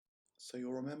So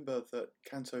you'll remember that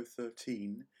Canto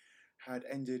 13 had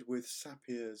ended with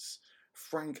Sapia's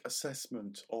frank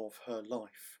assessment of her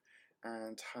life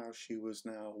and how she was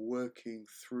now working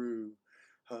through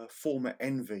her former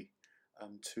envy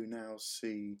to now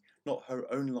see not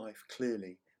her own life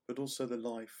clearly, but also the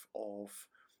life of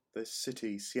the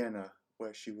city, Siena,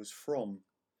 where she was from.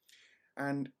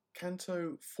 And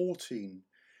Canto 14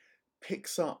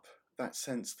 picks up that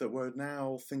sense that we're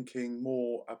now thinking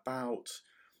more about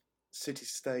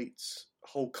city-states,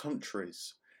 whole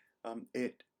countries.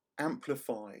 It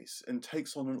amplifies and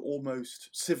takes on an almost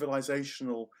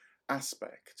civilizational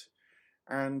aspect.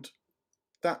 And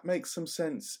that makes some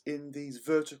sense in these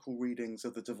vertical readings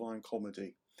of the Divine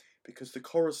Comedy, because the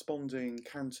corresponding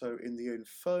canto in the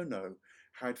Inferno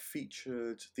had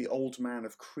featured the Old Man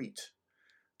of Crete.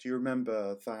 Do you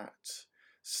remember that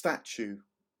statue,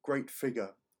 great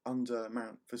figure under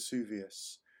Mount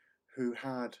Vesuvius, who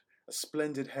had a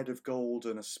splendid head of gold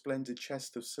and a splendid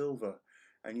chest of silver,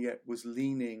 and yet was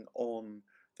leaning on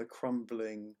the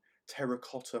crumbling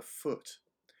terracotta foot?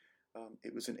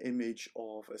 It was an image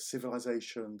of a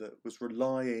civilization that was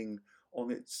relying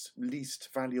on its least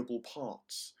valuable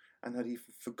parts and had even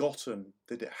forgotten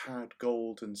that it had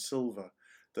gold and silver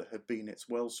that had been its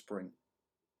wellspring.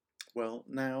 Well,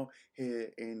 now here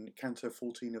in Canto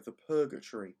 14 of the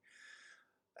Purgatory,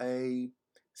 a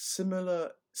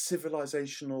similar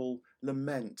civilizational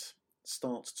lament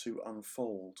starts to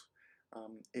unfold.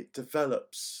 It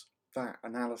develops that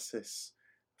analysis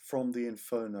from the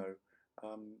Inferno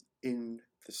in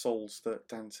the souls that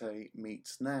Dante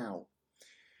meets now.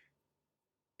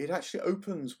 It actually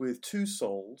opens with two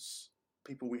souls,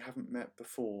 people we haven't met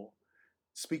before,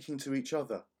 speaking to each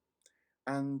other.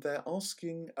 And they're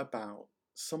asking about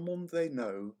someone they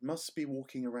know must be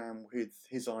walking around with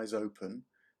his eyes open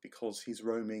because he's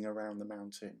roaming around the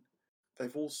mountain.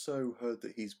 They've also heard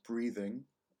that he's breathing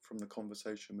from the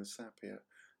conversation with Sapia,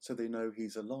 so they know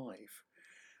he's alive.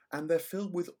 And they're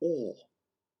filled with awe.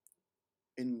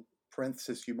 In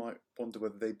parenthesis, you might wonder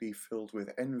whether they'd be filled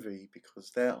with envy because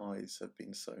their eyes have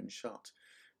been sewn shut.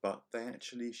 But they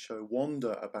actually show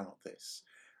wonder about this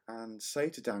and say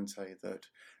to Dante that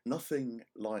nothing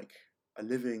like a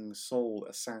living soul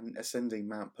ascending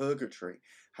Mount Purgatory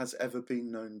has ever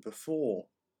been known before.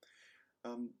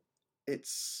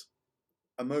 It's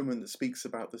a moment that speaks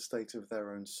about the state of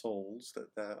their own souls,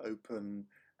 that they're open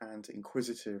and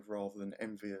inquisitive rather than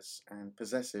envious and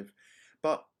possessive.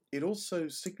 But it also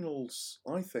signals,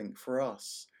 I think, for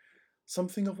us,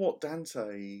 something of what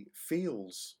Dante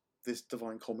feels this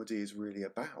Divine Comedy is really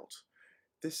about.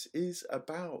 This is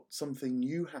about something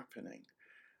new happening.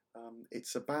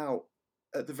 It's about,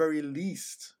 at the very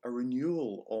least, a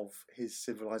renewal of his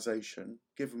civilization,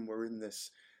 given we're in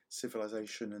this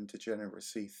civilization and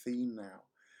degeneracy theme now.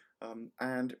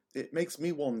 And it makes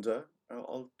me wonder,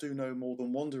 I'll do no more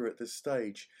than wonder at this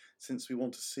stage, since we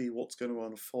want to see what's going to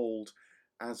unfold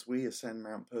as we ascend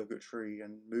Mount Purgatory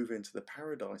and move into the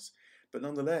paradise. But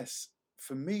nonetheless,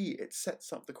 for me, it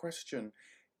sets up the question,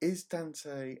 is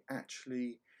Dante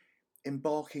actually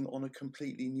embarking on a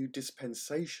completely new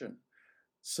dispensation,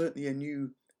 certainly a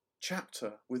new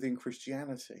chapter within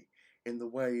Christianity, in the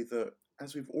way that,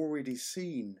 as we've already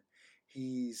seen,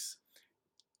 he's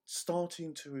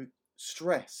starting to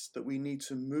stress that we need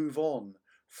to move on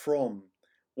from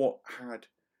what had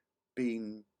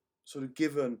been sort of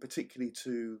given particularly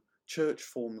to church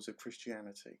forms of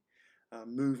Christianity,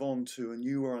 move on to a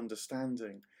newer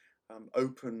understanding,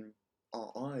 open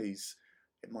our eyes,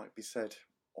 it might be said,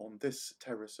 on this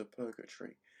terrace of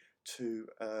purgatory to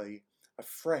a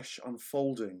fresh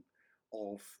unfolding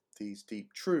of these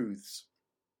deep truths,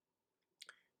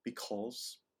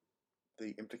 because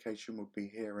the implication would be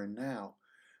here and now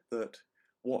that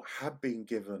what had been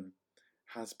given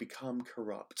has become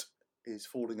corrupt, is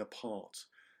falling apart,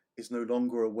 is no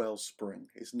longer a wellspring,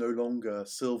 is no longer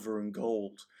silver and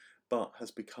gold, but has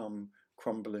become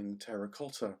crumbling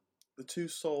terracotta. The two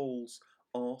souls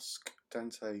ask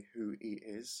Dante who he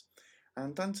is,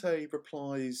 and Dante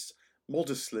replies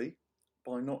modestly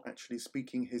by not actually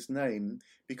speaking his name,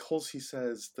 because he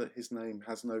says that his name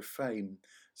has no fame,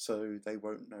 so they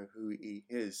won't know who he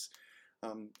is.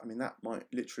 I mean, that might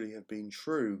literally have been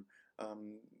true,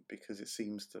 because it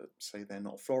seems to say they're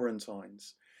not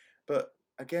Florentines. But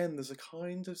again, there's a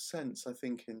kind of sense, I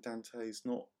think, in Dante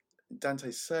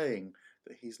saying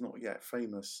that he's not yet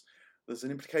famous. There's an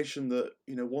implication that,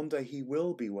 one day he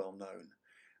will be well known.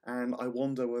 And I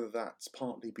wonder whether that's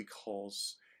partly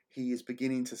because he is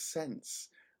beginning to sense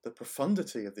the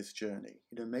profundity of this journey.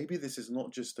 Maybe this is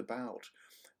not just about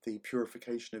the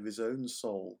purification of his own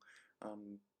soul,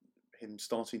 him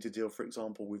starting to deal, for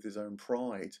example, with his own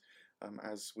pride,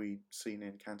 as we've seen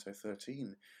in Canto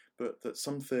 13, but that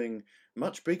something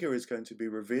much bigger is going to be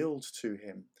revealed to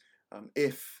him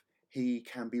if he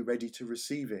can be ready to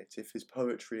receive it, if his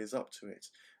poetry is up to it,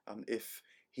 if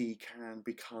he can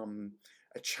become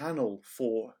a channel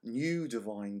for new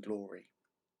divine glory.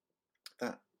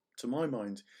 That, to my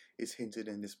mind, is hinted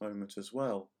in this moment as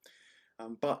well.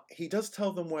 But he does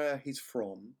tell them where he's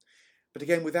from, but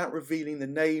again, without revealing the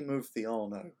name of the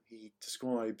Arno. He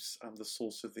describes the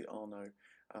source of the Arno,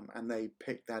 and they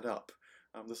pick that up.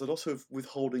 There's a lot of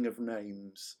withholding of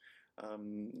names.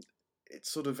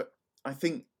 It's sort of, I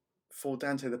think, for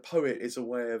Dante the poet, is a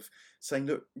way of saying,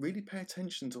 look, really pay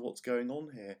attention to what's going on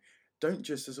here. Don't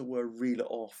just, as it were, reel it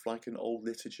off like an old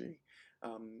liturgy.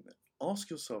 Ask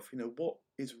yourself, what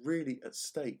is really at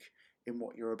stake in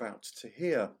what you're about to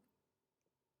hear.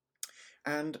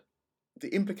 And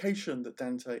the implication that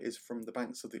Dante is from the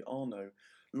banks of the Arno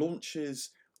launches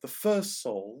the first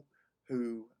soul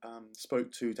who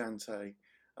spoke to Dante,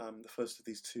 the first of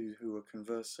these two who were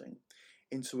conversing,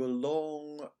 into a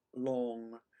long,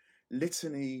 long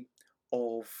litany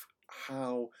of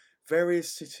how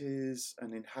various cities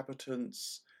and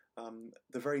inhabitants,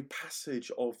 the very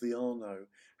passage of the Arno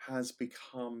has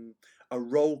become a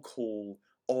roll call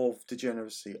of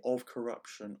degeneracy, of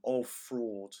corruption, of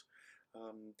fraud.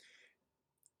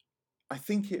 I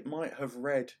think it might have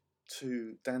read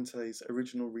to Dante's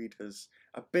original readers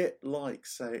a bit like,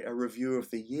 say, a review of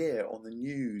the year on the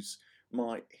news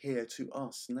might hear to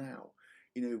us now.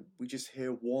 We just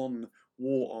hear one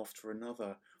war after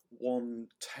another, one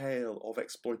tale of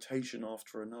exploitation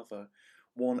after another,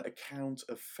 one account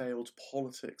of failed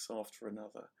politics after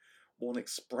another, one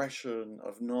expression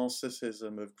of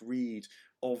narcissism, of greed,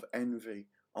 of envy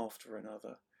after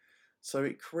another. So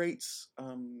it creates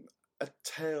a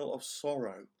tale of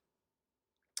sorrow.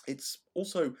 It's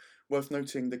also worth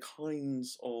noting the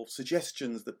kinds of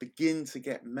suggestions that begin to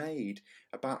get made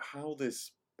about how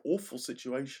this awful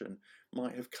situation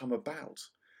might have come about.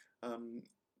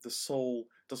 The soul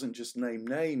doesn't just name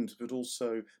names, but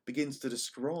also begins to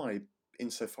describe,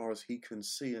 insofar as he can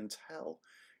see and tell,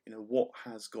 what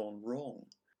has gone wrong.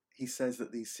 He says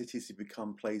that these cities have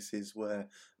become places where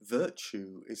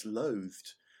virtue is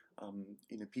loathed.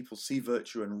 People see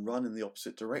virtue and run in the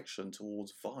opposite direction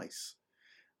towards vice.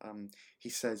 He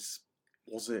says,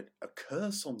 was it a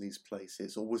curse on these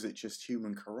places, or was it just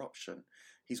human corruption?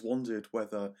 He's wondered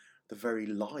whether the very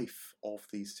life of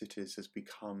these cities has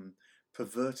become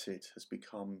perverted, has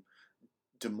become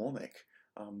demonic.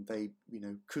 They,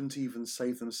 couldn't even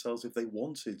save themselves if they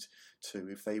wanted to,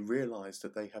 if they realised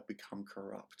that they had become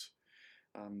corrupt.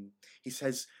 He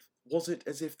says, was it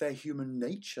as if their human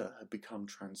nature had become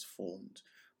transformed,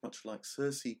 much like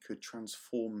Circe could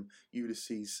transform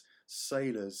Ulysses'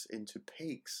 sailors into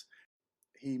pigs?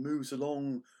 He moves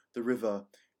along the river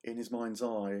in his mind's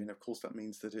eye, and of course that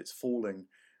means that it's falling,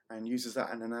 and uses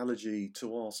that an analogy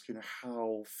to ask,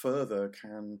 how further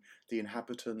can the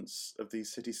inhabitants of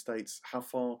these city-states, how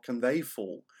far can they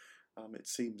fall? It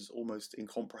seems almost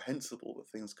incomprehensible that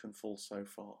things can fall so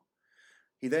far.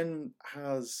 He then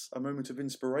has a moment of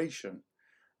inspiration.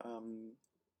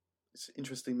 It's an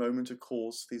interesting moment, of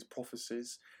course, these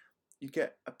prophecies. You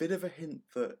get a bit of a hint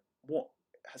that what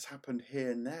has happened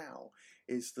here now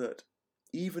is that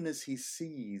even as he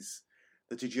sees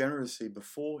the degeneracy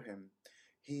before him,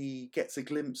 he gets a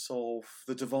glimpse of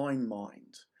the divine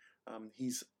mind.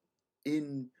 He's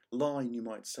in line, you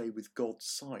might say, with God's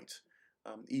sight,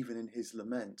 even in his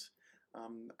lament.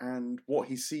 And what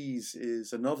he sees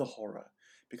is another horror,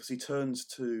 because he turns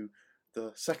to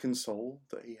the second soul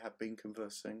that he had been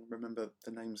conversing. Remember,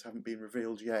 the names haven't been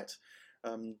revealed yet.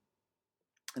 And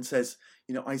says,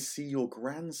 I see your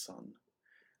grandson,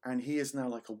 and he is now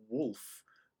like a wolf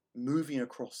moving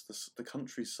across the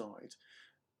countryside,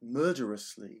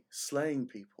 murderously slaying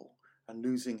people and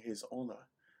losing his honour.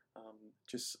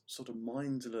 Just sort of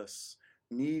mindless,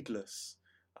 needless,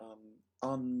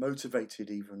 unmotivated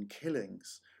even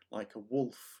killings, like a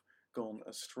wolf gone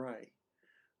astray.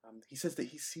 He says that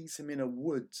he sees him in a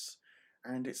woods,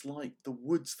 and it's like the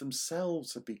woods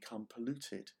themselves have become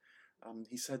polluted.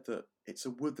 He said that it's a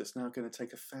wood that's now going to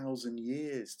take 1,000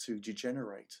 years to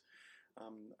degenerate,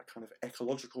 a kind of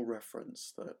ecological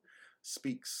reference that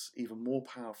speaks even more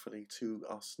powerfully to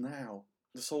us now.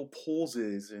 The soul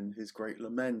pauses in his great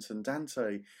lament, and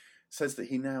Dante says that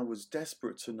he now was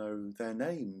desperate to know their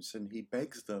names, and he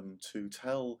begs them to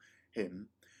tell him.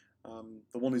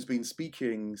 The one who's been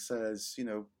speaking says,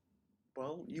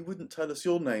 well, you wouldn't tell us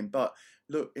your name, but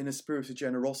look, in a spirit of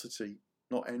generosity,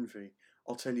 not envy,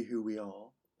 I'll tell you who we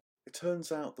are. It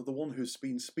turns out that the one who's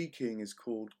been speaking is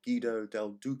called Guido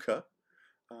del Duca,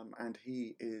 and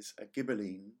he is a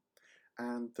Ghibelline,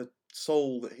 and the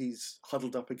soul that he's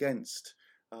huddled up against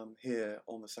here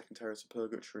on the second terrace of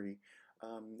Purgatory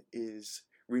is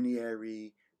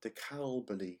Rinieri de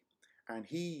Calboli, and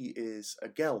he is a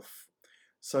Guelph.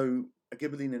 So a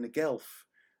Ghibelline and a Guelph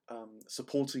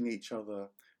supporting each other,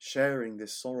 sharing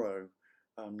this sorrow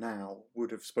now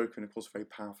would have spoken, of course, very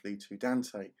powerfully to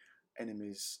Dante.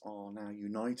 Enemies are now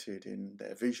united in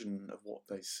their vision of what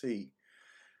they see.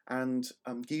 And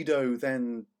Guido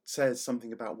then says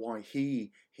something about why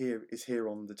he is here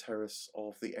on the terrace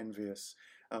of the envious.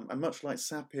 And much like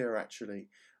Sapir, actually,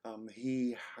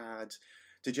 he had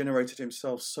degenerated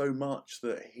himself so much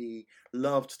that he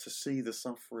loved to see the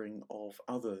suffering of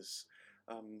others.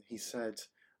 He said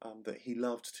that he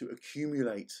loved to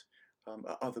accumulate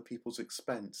at other people's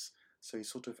expense. So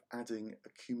he's sort of adding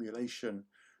accumulation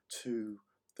to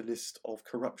the list of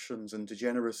corruptions and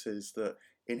degeneracies that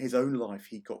in his own life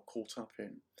he got caught up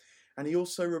in. And he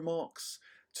also remarks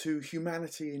to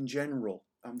humanity in general,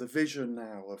 the vision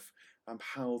now of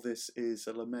how this is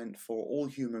a lament for all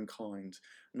humankind,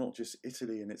 not just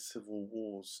Italy and its civil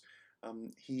wars.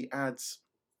 He adds,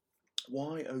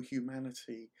 "Why, O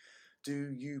humanity,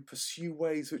 do you pursue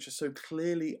ways which are so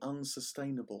clearly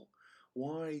unsustainable?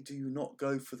 Why do you not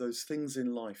go for those things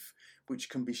in life which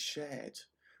can be shared?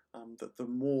 That the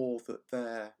more that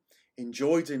they're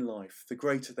enjoyed in life, the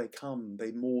greater they come,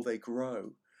 the more they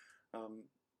grow.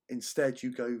 Instead,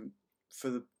 you go for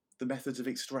the methods of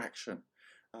extraction,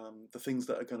 the things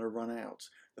that are going to run out,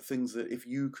 the things that if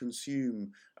you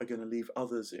consume are going to leave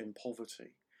others in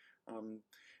poverty."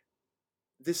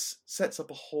 This sets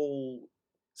up a whole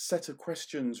set of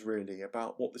questions, really,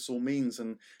 about what this all means,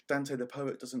 and Dante the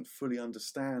poet doesn't fully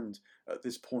understand at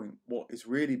this point what is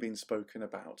really being spoken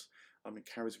about. It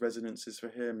carries resonances for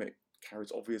him, it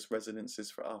carries obvious resonances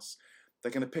for us.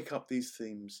 They're going to pick up these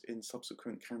themes in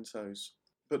subsequent cantos.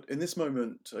 But in this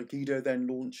moment, Guido then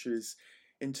launches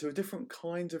into a different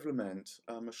kind of lament,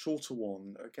 a shorter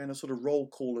one, again a sort of roll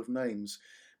call of names,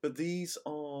 but these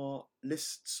are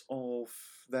lists of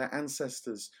their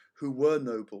ancestors who were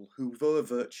noble, who were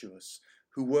virtuous,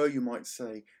 who were, you might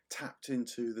say, tapped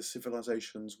into the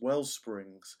civilization's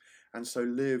wellsprings, and so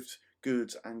lived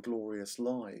good and glorious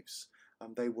lives.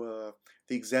 They were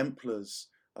the exemplars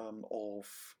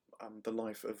of the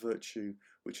life of virtue,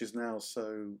 which is now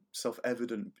so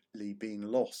self-evidently being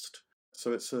lost.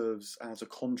 So it serves as a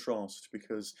contrast,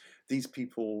 because these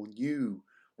people knew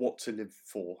what to live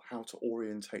for, how to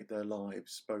orientate their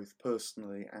lives, both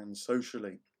personally and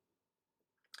socially.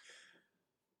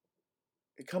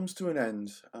 It comes to an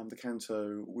end, the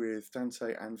canto, with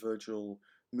Dante and Virgil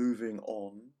moving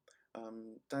on.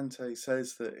 Dante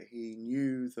says that he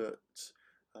knew that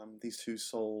these two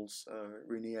souls,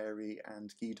 Rinieri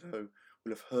and Guido,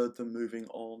 will have heard them moving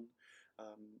on.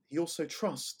 He also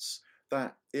trusts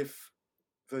that if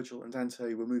Virgil and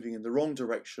Dante were moving in the wrong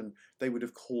direction, they would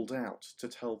have called out to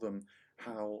tell them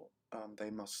how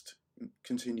they must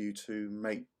continue to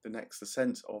make the next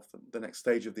ascent of the next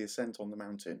stage of the ascent on the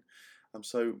mountain.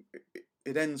 So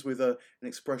it ends with an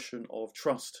expression of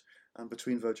trust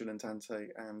between Virgil and Dante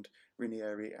and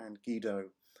Rinieri and Guido.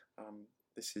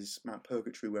 This is Mount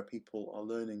Purgatory, where people are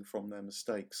learning from their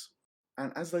mistakes.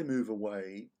 And as they move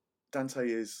away, Dante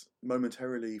is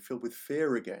momentarily filled with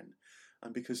fear again,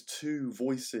 and because two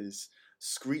voices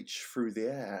screech through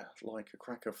the air like a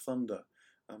crack of thunder.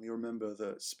 You remember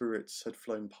that spirits had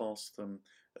flown past them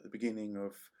at the beginning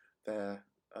of their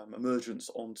emergence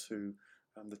onto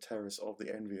the terrace of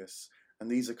the envious, and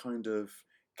these are kind of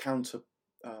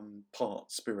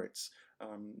counterpart spirits,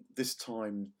 this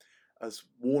time as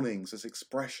warnings, as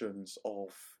expressions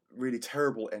of really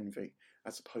terrible envy,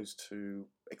 as opposed to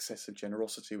excessive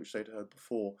generosity, which they'd heard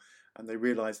before. And they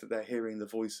realise that they're hearing the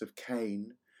voice of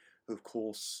Cain, who of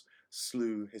course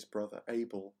slew his brother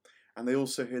Abel. And they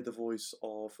also hear the voice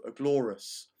of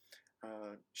Aglaurus.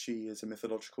 She is a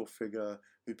mythological figure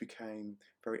who became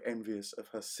very envious of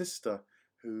her sister,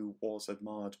 who was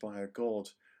admired by a god,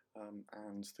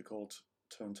 and the god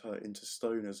turned her into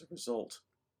stone as a result.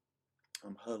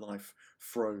 Her life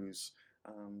froze,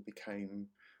 became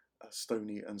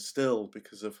stony and still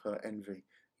because of her envy,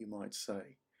 you might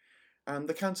say. And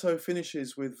the canto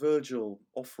finishes with Virgil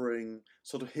offering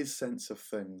sort of his sense of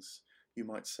things, you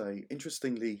might say.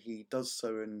 Interestingly, he does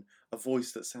so in a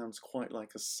voice that sounds quite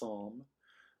like a psalm.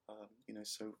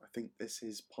 So I think this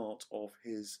is part of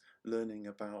his learning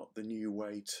about the new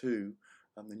way too,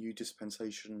 the new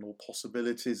dispensational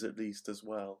possibilities at least as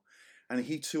well. And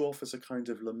he too offers a kind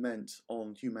of lament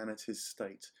on humanity's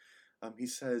state. He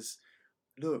says,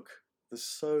 look, there's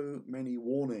so many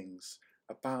warnings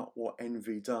about what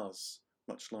envy does.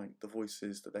 much like the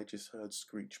voices that they just heard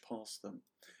screech past them.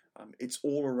 It's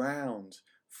all around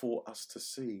for us to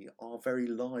see. Our very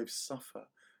lives suffer,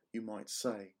 you might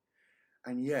say.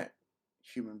 And yet,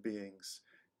 human beings,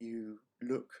 you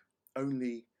look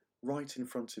only right in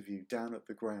front of you, down at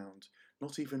the ground,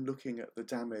 not even looking at the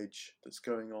damage that's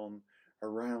going on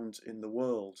around in the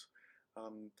world.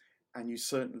 And you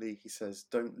certainly, he says,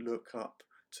 don't look up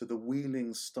to the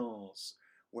wheeling stars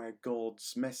where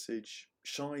God's message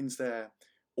shines there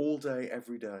all day,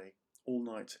 every day, all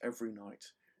night, every night.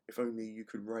 If only you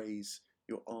could raise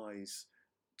your eyes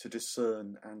to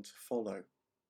discern and follow.